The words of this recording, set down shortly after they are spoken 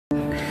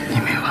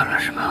喊了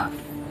什么？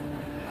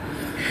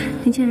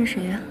那件是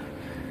谁呀？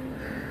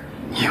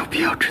你有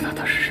必要知道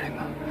他是谁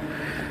吗？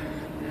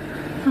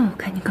那我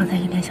看你刚才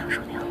一脸享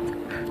受的样子。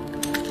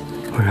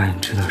我让你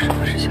知道什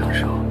么是享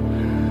受。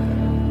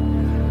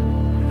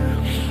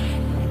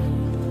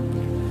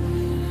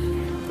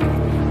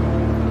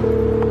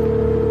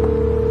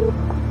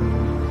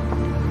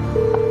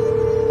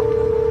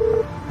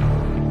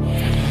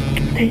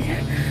等一下，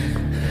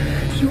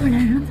一会儿来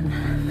人了怎么办？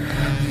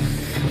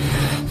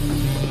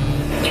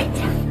去你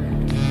家。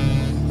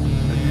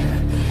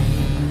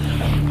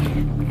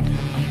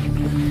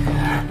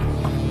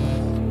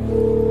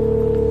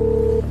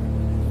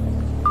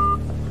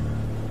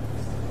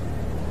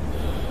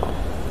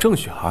郑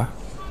雪儿，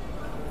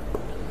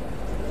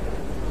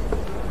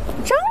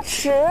张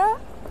弛，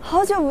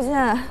好久不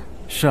见。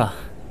是啊，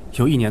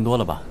有1年多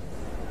了吧？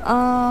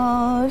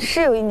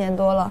是有1年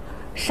多了。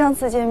上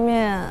次见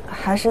面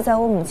还是在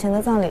我母亲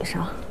的葬礼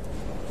上。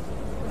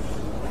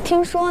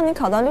听说你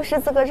考到律师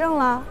资格证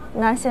了，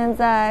那现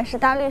在是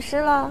大律师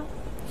了。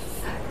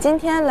今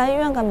天来医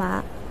院干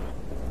嘛？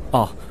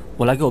哦，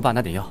我来给我爸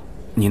拿点药。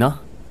你呢？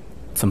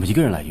怎么一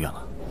个人来医院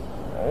了？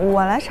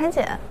我来产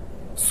检。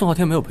宋昊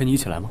天没有陪你一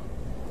起来吗？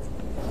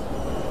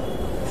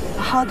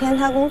昊天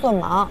他工作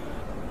忙。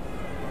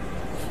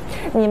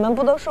你们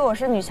不都说我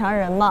是女强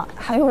人吗？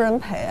还用人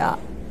陪啊？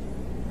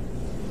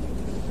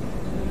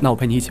那我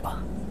陪你一起吧，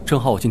正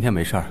好我今天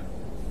没事儿，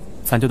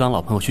咱就当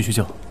老朋友叙叙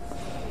旧。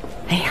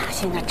哎呀，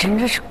现在真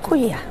的是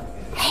贵呀！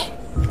哎，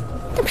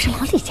那不是老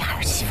李家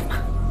儿媳妇吗？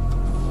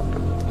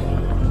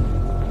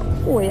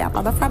我呀，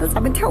把她发到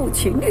咱们跳舞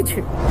群里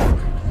去。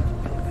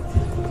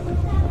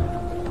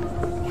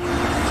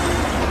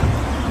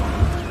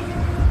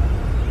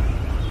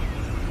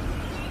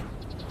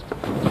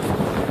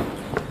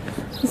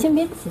你先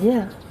别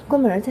急，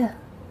关门去。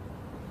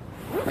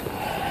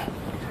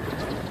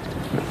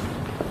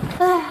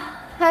哎，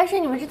还是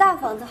你们这大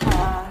房子好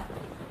啊！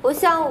不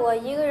像我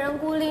一个人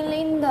孤零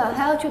零的，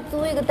还要去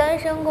租一个单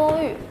身公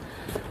寓，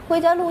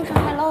回家路上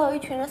还老有一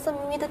群人色眯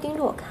眯的盯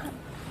着我看。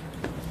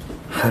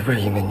还不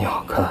是因为你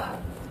好看。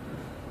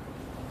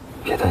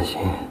别担心，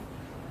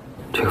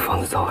这个房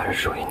子早晚是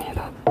属于你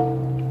的。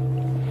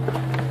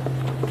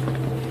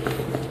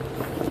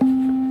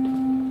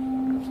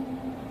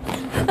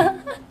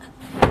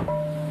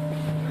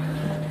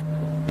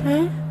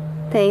哎，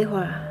等一会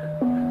儿，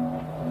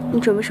你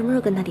准备什么时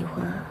候跟他离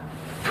婚啊？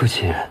不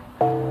急，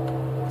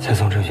再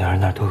从郑雪儿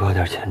那儿多搞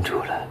点钱出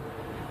来。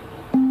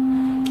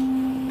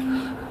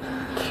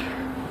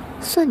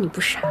算你不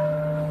傻。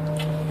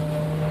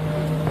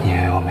你以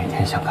为我每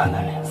天想看他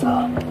脸色？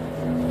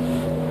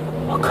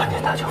我看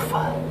见他就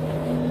烦。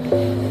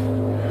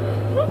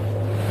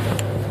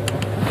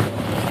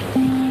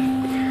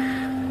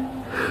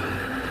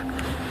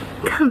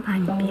看把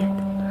你憋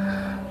的，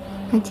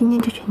那今天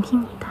就全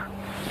听你的，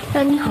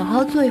让你好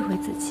好做一回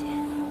自己。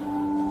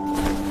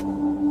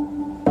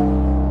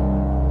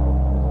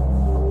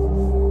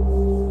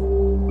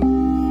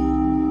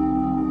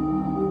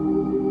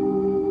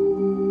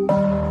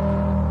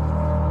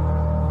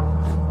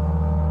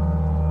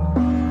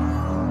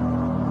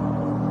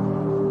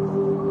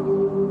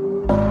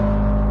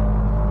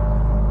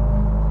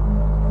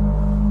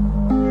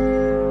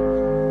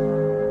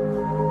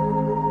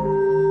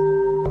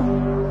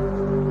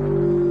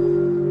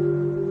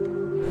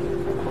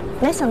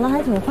没想到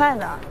还挺快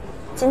的，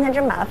今天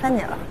真麻烦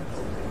你了。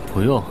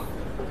不用，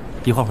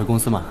一会儿回公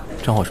司吗？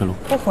正好顺路。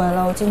不回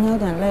了，我今天有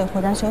点累，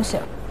回家休息。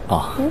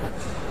啊。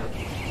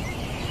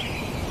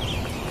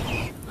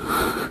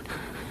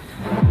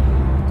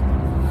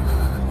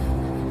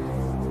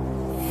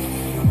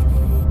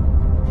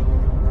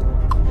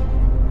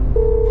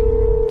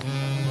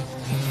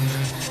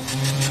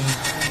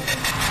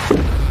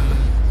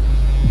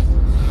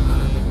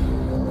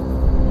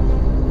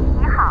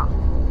你好，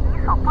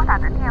你所拨打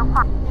的电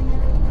话。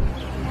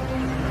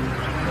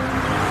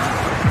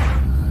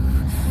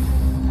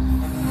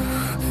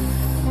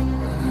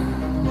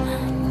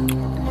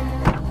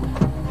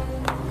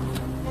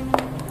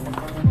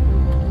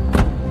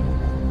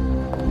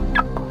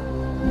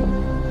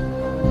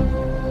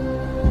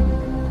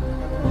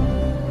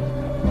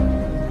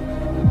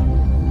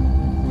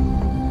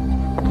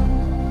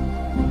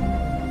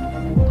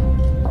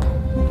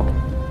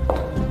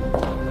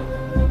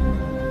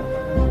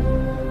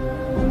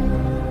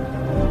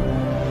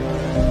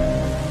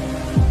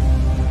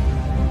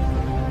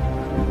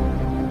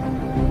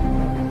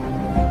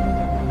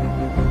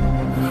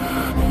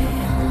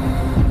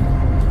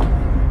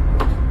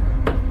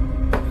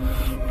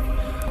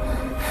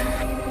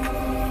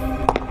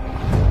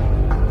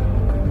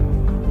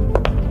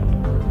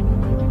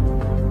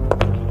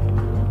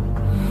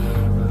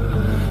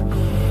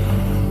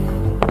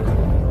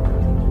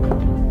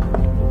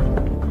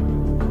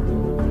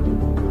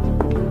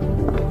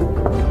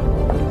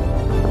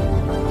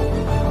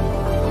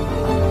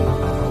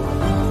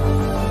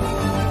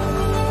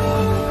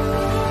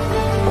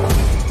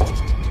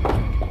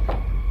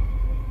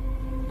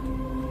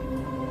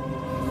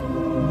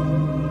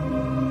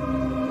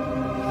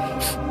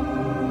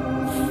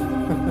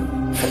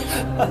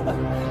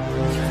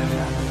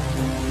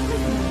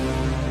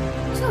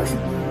这有什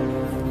么？